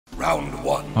Round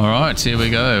 1. Alright, here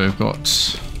we go. We've got...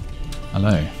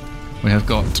 Hello. We have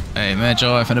got a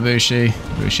Magi for Ibushi.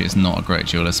 Ibushi is not a great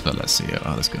duelist, but let's see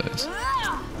how this goes.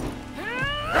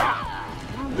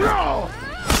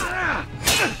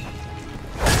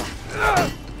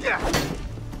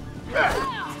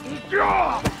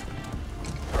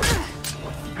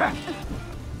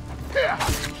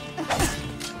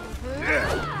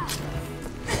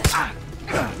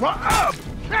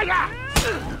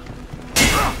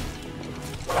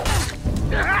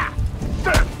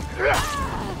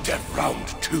 Round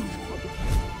 2.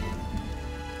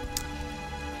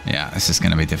 Yeah, this is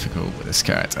going to be difficult with this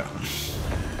character.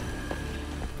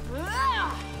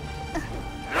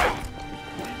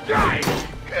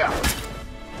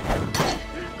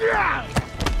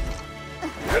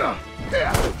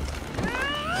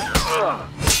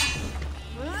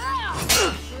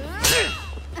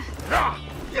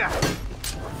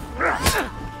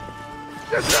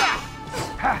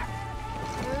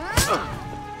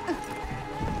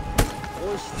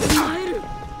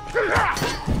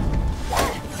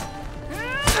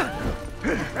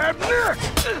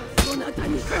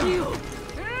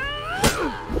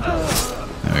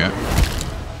 There we go.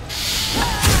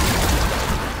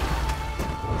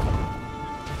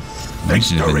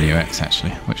 Mention of the new X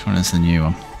actually. Which one is the new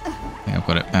one? I think I've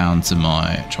got it bound to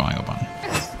my triangle button.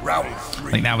 Round 3.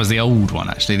 I think that was the old one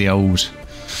actually, the old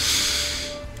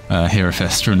Hero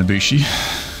Festa and Ibushi.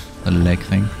 The leg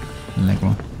thing. The leg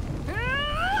one.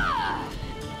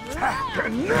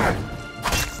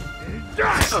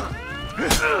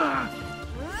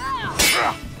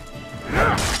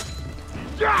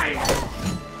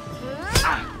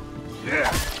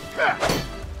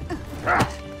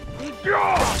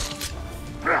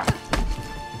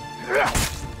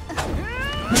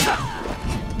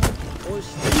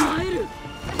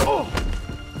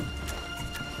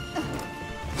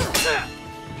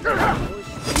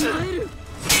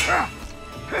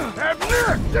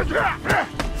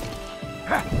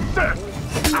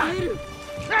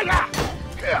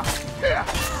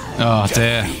 Oh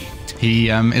dear. He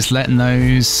is letting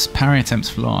those parry attempts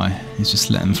fly. He's just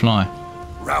letting them fly.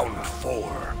 Round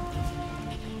 4.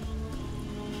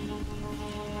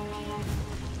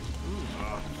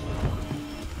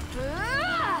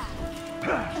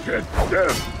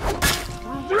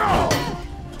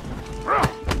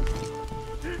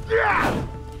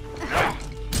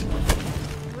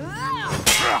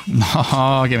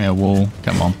 Oh, give me a wall.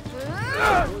 Come on.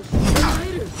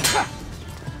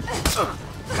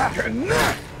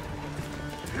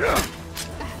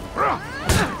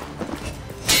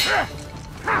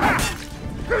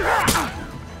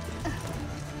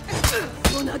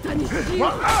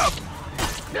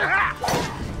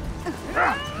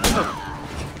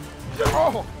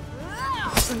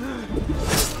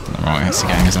 Alright, that's the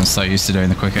game because I'm so used to doing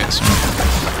the quick hits.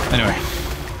 Anyway,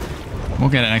 we'll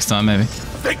get it next time maybe.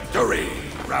 Victory!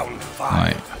 Round 5.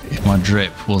 Right, if my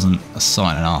drip wasn't a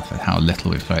sign and half of how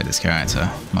little we've played this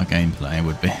character, my gameplay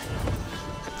would be.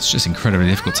 It's just incredibly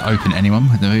difficult to open anyone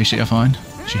with Nvidia, I find.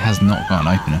 She has not got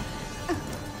an opener.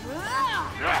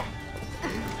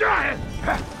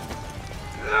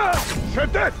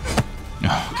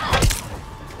 Oh, God.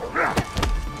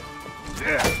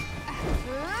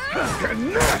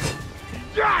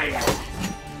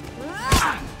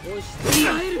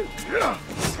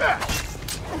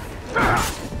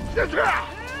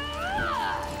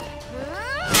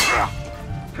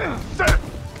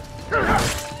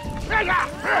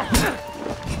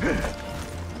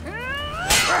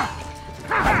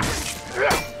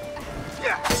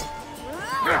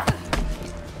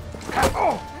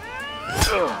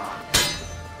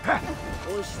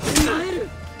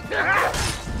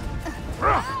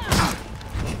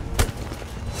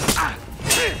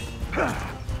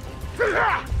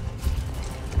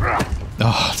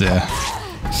 Oh dear.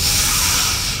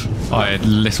 I had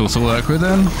little to work with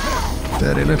then.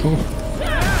 Very little.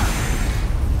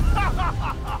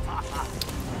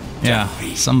 Yeah,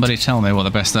 somebody tell me what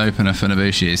the best opener for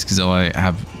Ibushi is, because I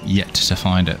have yet to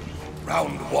find it.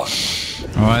 Round 1.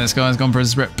 Alright, this guy's gone for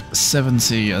his rip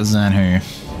 70 Zanhu.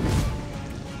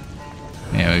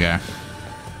 Here we go.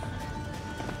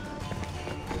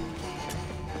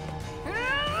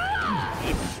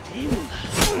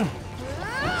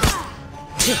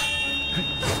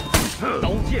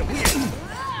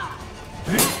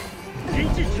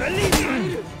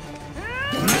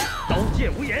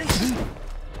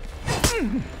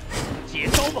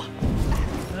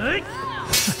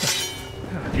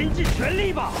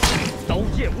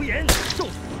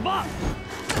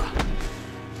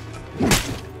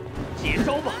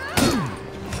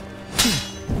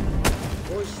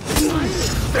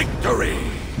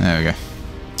 There we go.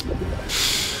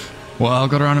 Well,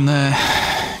 got around him there.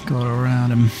 Got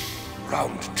around him.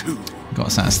 Round 2. Got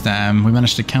us out of stam. We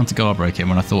managed to counter guard break him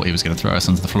when I thought he was going to throw us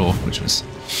onto the floor, which was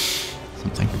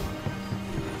something.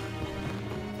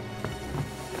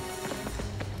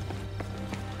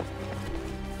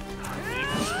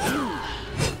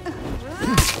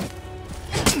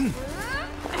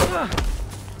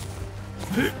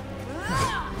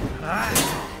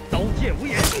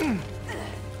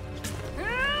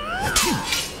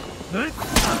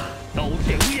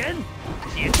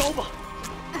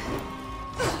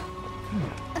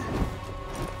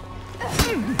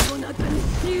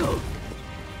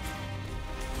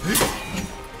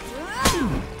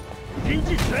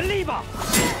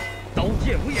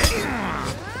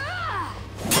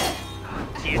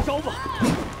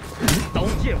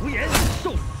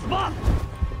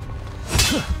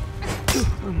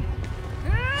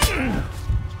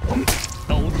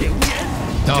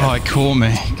 Oh, it caught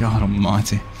me. God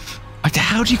almighty.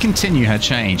 How do you continue her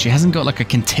chain? She hasn't got like a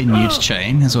continued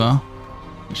chain as well,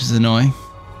 which is annoying.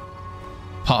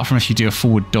 Apart from if you do a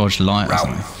forward dodge light or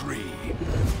something. Round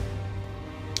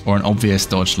 3. Or an obvious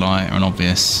dodge light or an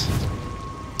obvious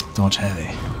dodge heavy.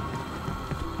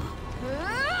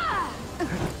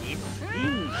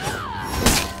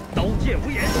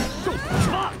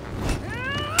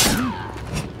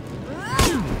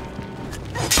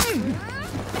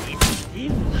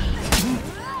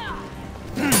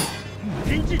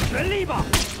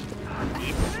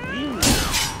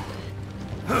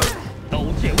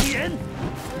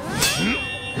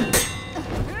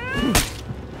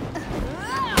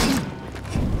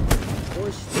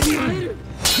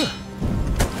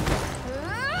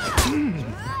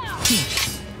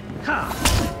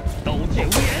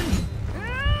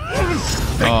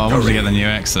 Oh, I wanted to get the new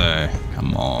X though.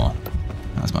 Come on.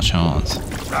 That's my chance.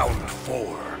 Round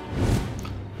 4.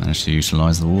 Managed to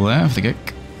utilise the wall there for the kick.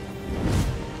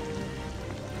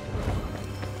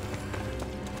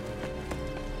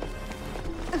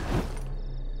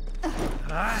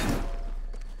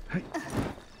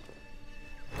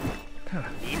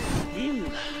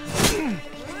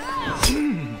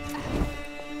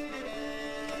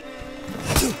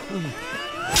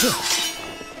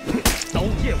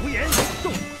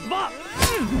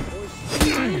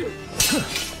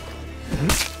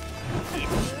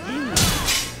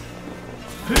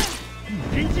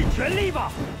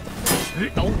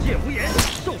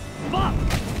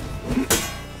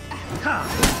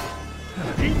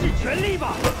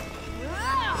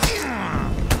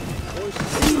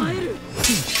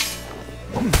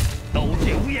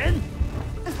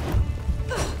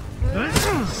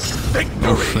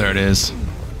 Oof, there it is.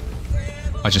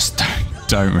 I just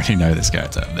don't really know this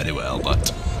character very well,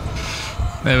 but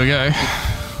there we go.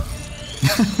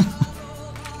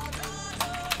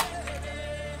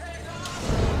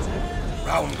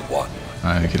 Round 1.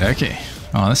 Okie dokie.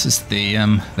 Oh, this is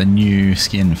the new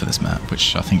skin for this map,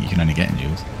 which I think you can only get in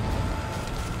Duels.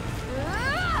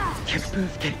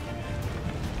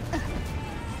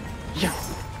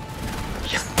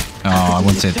 Oh, I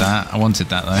wanted that. I wanted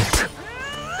that though.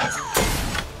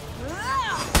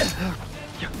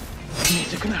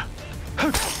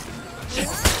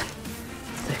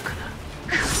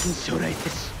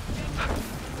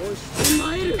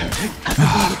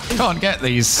 Can't get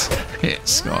these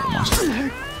hits. God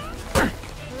almighty.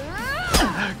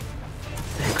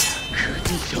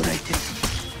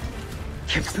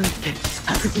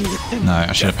 No,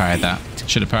 I should have parried that.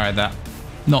 Should have parried that.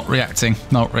 Not reacting.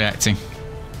 Not reacting.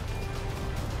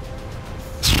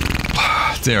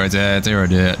 Dear oh dear, dear oh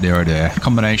dear, dear oh dear.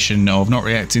 Combination of not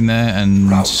reacting there and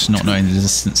not knowing the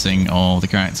distancing of the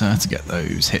character to get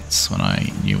those hits when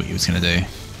I knew what he was going to do.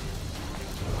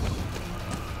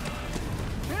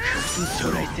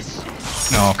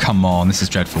 Oh, come on, this is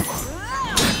dreadful.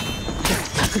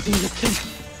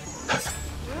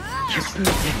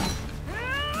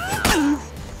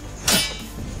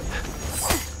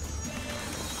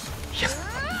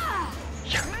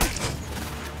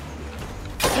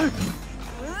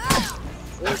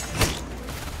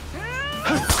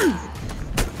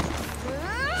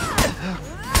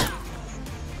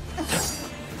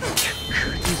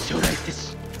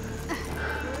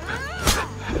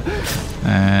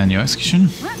 And new execution.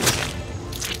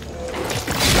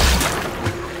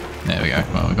 There we go.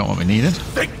 Well, we got what we needed.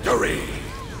 Victory!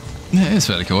 It is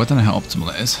fairly cool. I don't know how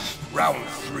optimal it is. Round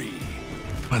 3.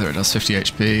 Whether it does 50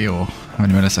 HP or how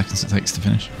many milliseconds it takes to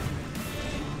finish.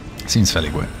 Seems fairly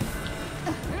quick.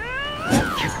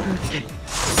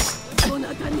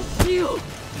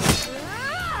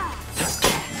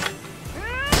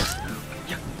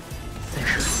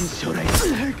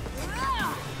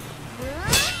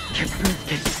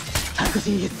 There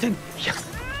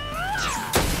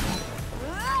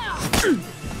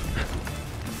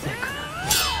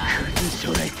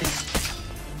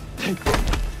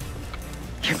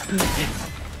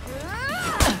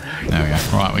we go.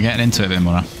 Right, we're getting into it a bit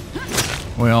more now.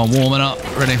 We are warming up,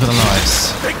 ready for the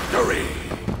lights. Victory!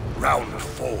 Round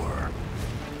 4.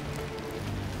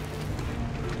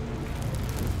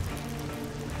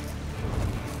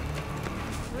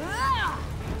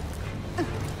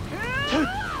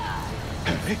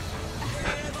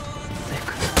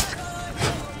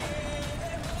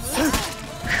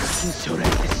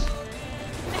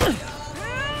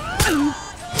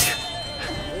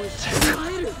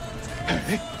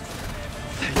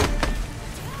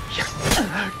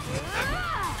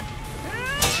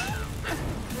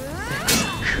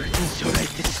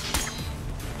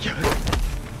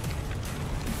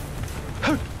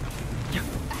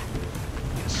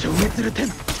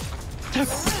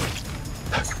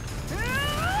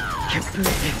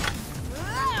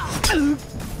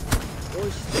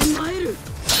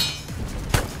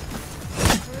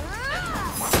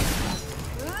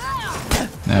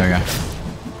 There we go.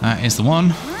 That is the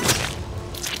one. All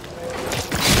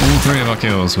 3 of our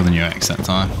kills with a new X that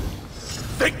time.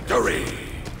 Victory!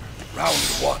 Round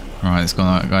 1. Right, this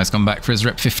guy's gone back for his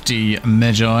Rep 50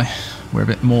 Magi. We're a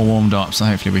bit more warmed up, so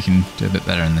hopefully we can do a bit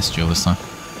better in this duel this time.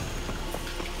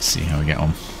 Let's see how we get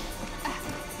on.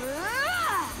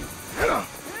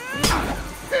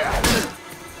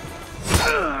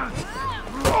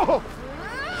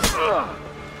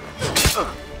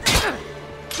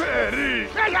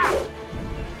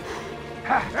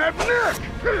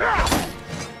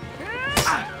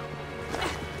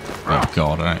 Oh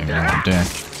god, I don't even know what I'm doing.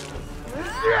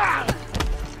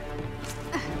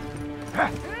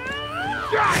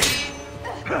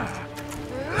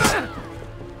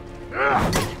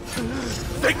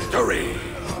 Victory!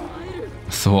 I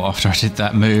thought after I did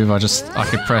that move, I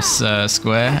could press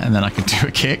square and then I could do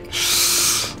a kick.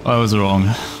 I was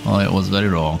wrong. I was very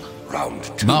wrong. Round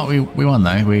 2. But we won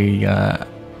though.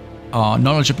 Our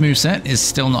knowledge of moveset is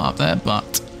still not up there,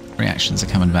 but reactions are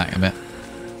coming back a bit.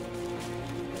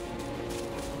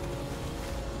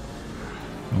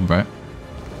 Come on, bro.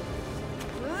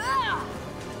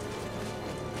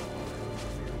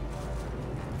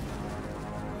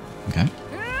 Okay.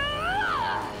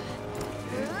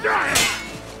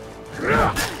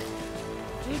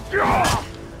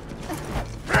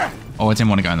 Oh, I didn't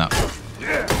want to go in that.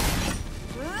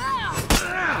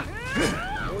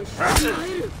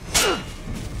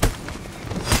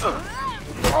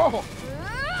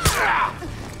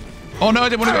 Oh no, I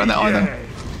didn't want to go in that either.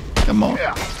 Come on.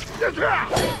 There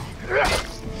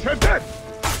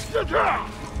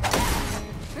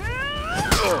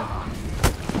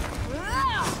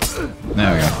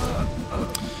we go.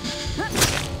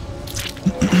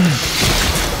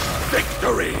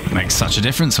 Victory! Makes such a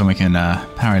difference when we can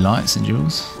parry lights in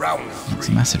duels. Round Makes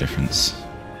a 3. massive difference.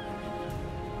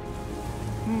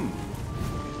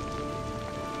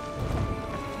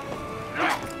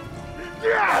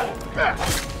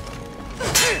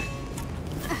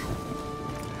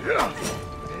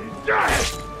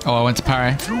 Oh, I went to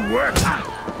parry.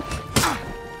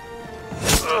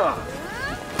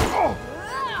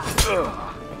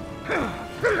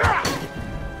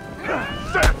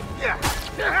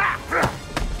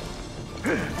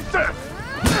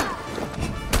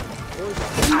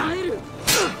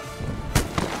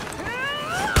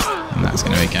 And that's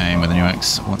going to be a game with a new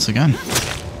X once again.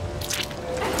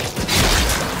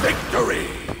 Victory!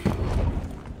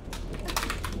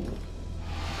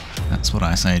 That's what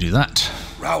I say, do that.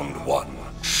 Round 1.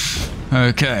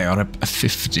 Okay, I'll have a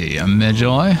 50, a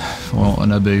Magi, or an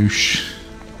Aboosh.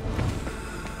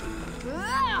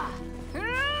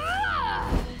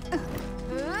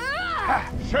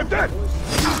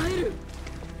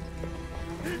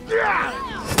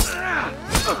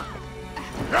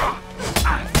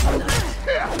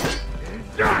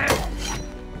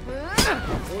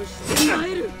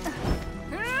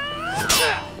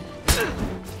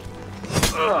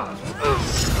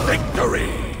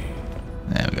 Victory!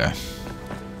 There we go.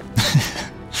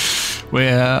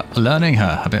 We're learning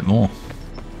her a bit more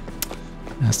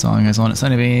as time goes on. It's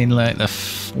only been like the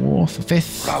 4th or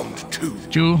 5th Round 2.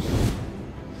 duel.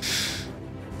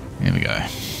 Here we go.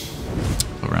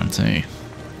 For round 2.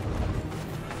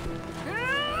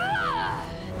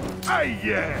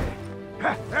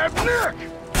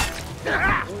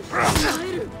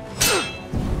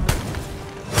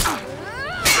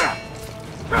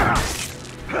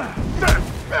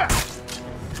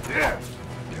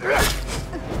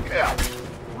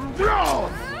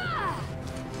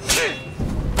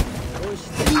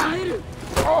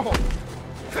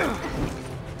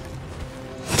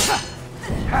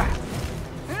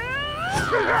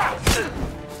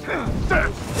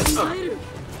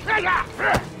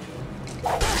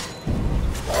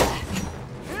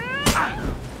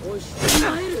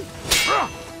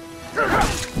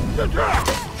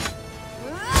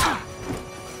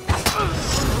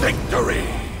 Victory!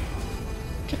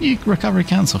 Can you recovery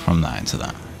cancel from that into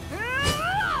that?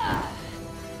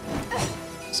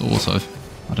 Sort of.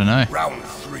 I don't know. Round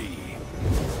 3.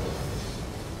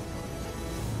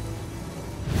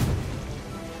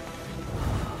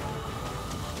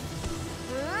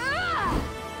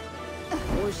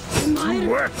 To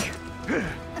work.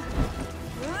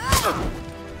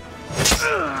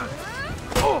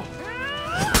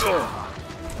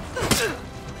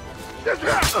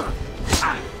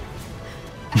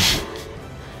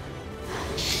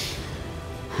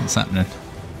 What's happening?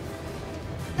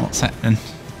 What's happening?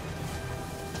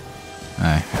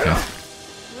 Oh, okay.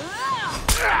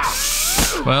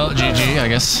 Well, GG, I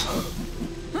guess.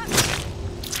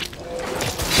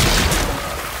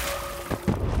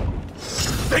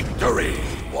 Victory!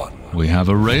 1. We have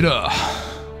a raider.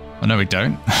 Oh, no, we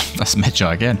don't. That's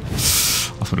Medjay again.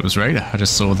 I thought it was raider. I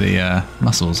just saw the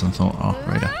muscles and thought, oh,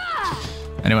 raider.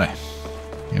 Anyway,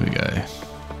 here we go.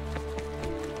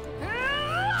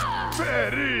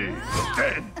 Very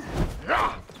good.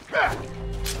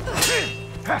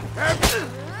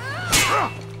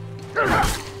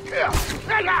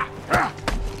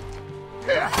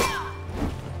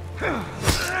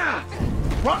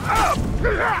 What up?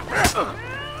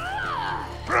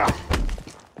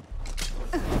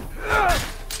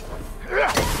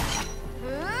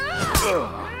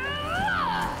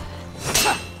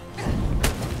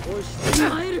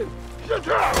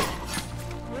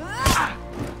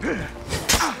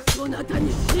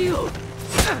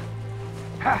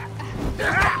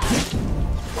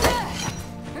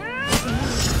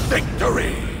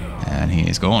 Victory! And he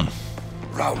is gone.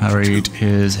 Round Harried 2.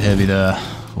 is heavy there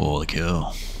for the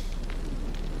kill.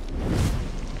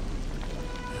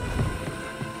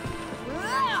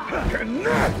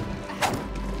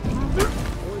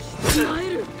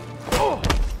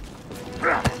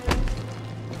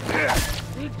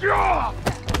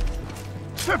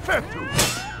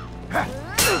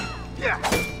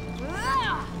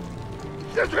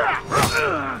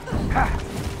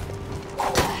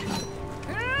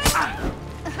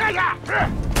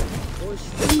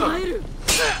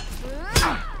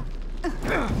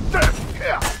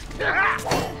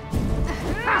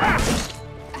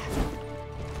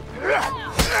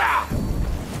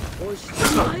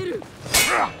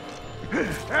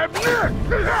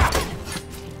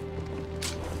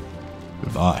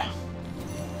 Goodbye.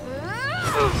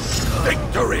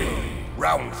 Victory!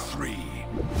 Round 3.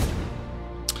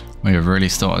 We have really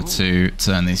started to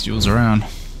turn these duels around.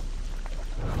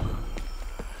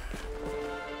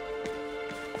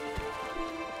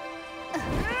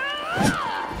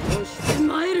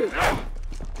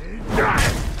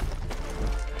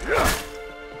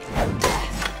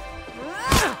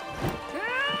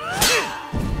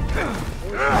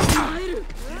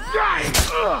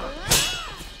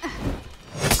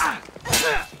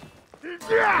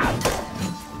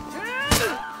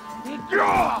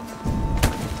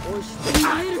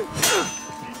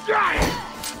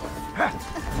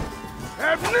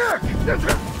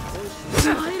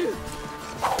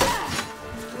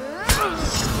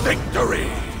 Victory!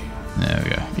 There we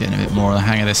go. Getting a bit more of the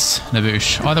hang of this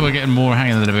Naboosh. Either we're getting more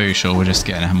hang of the Naboosh or we're just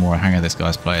getting more hang of this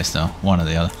guy's playstyle. One or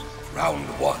the other. Round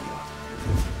 1.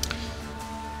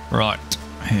 Right.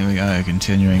 Here we go.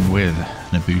 Continuing with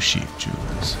Nabushi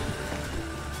duels.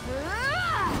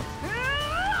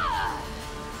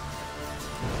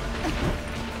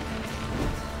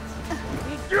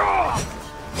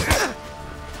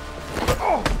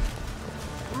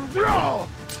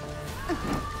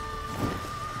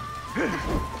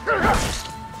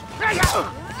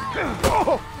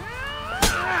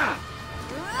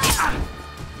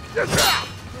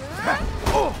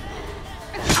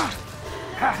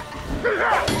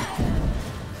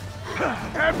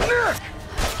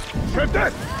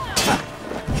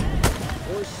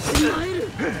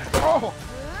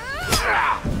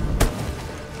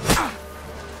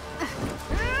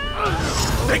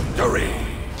 Victory!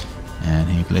 And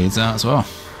he bleeds out as well.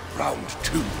 Round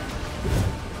 2.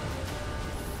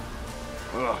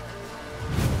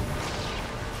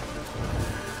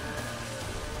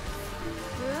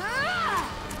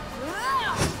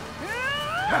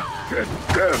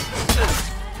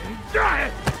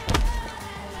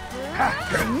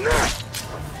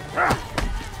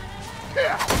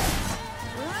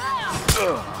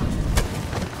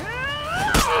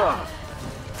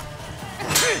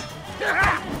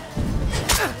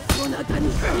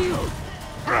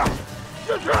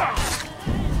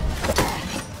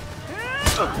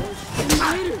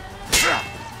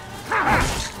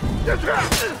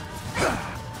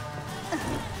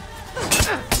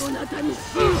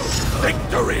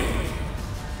 Victory!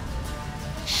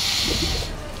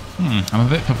 I'm a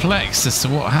bit perplexed as to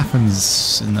what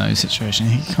happens in those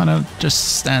situations. He kind of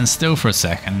just stands still for a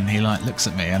second. He like looks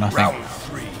at me, and I think, Round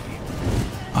 3.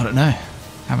 I don't know,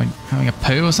 having a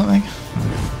poo or something.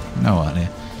 No idea.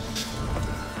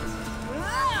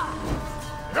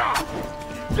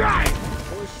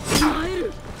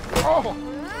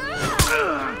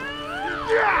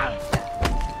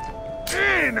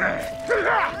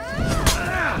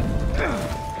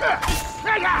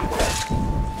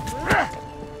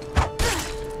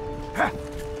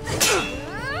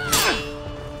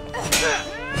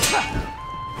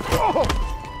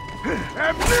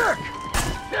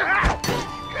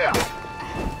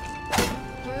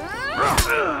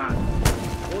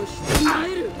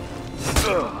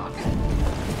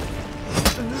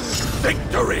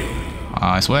 Victory!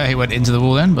 I swear he went into the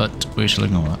wall then, but we shall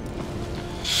ignore that.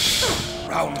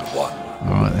 Round 1.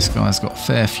 Alright, this guy's got a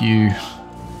fair few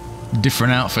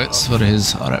different outfits for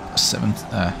his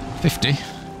 50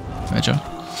 major.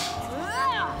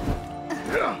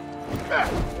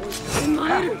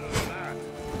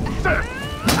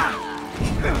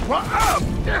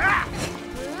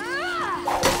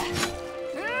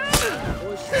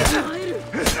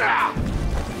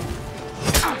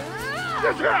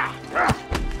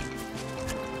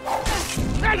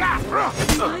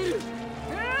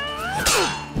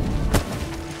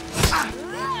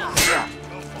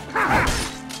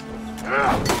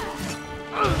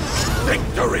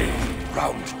 Victory!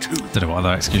 Round 2. Don't know what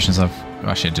other executions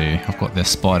actually do. I've got the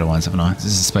spider ones, haven't I? This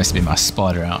is supposed to be my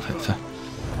spider outfit for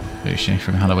Bushi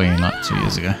from Halloween like 2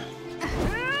 years ago.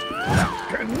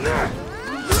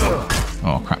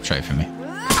 Oh, crap trait for me.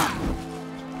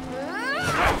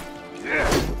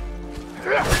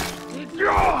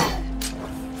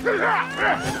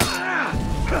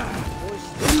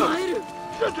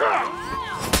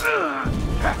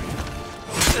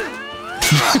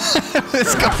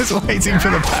 This guy's waiting for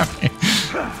the parry.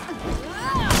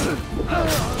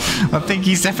 I think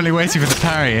he's definitely waiting for the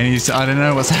parry, and I don't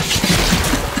know what's happening.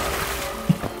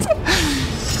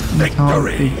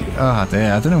 Victory! Oh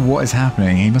dear, I don't know what is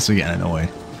happening. He must be getting annoyed.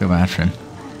 I feel bad for him.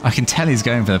 I can tell he's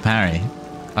going for the parry.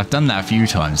 I've done that a few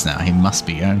times now. He must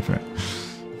be going for it.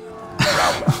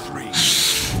 Round 3.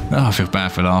 Oh, I feel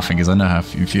bad for laughing because I know how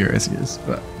furious he is,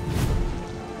 but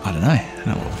I don't know. I don't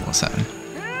know what's happening.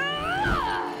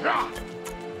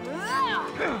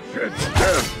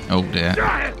 Oh dear.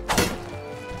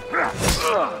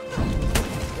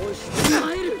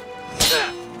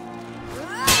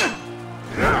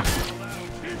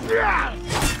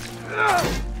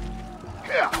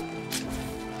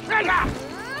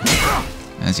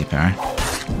 There's your parry.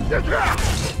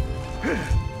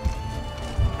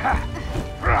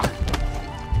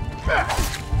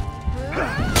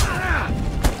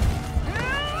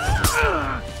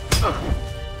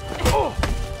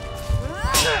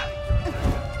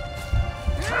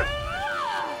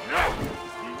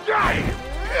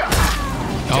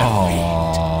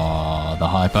 Oh, the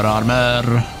hyper armor.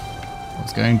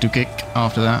 Was going to kick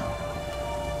after that.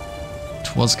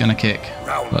 Twas gonna kick,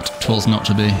 but twas not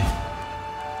to be.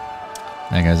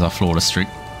 There goes our flawless streak.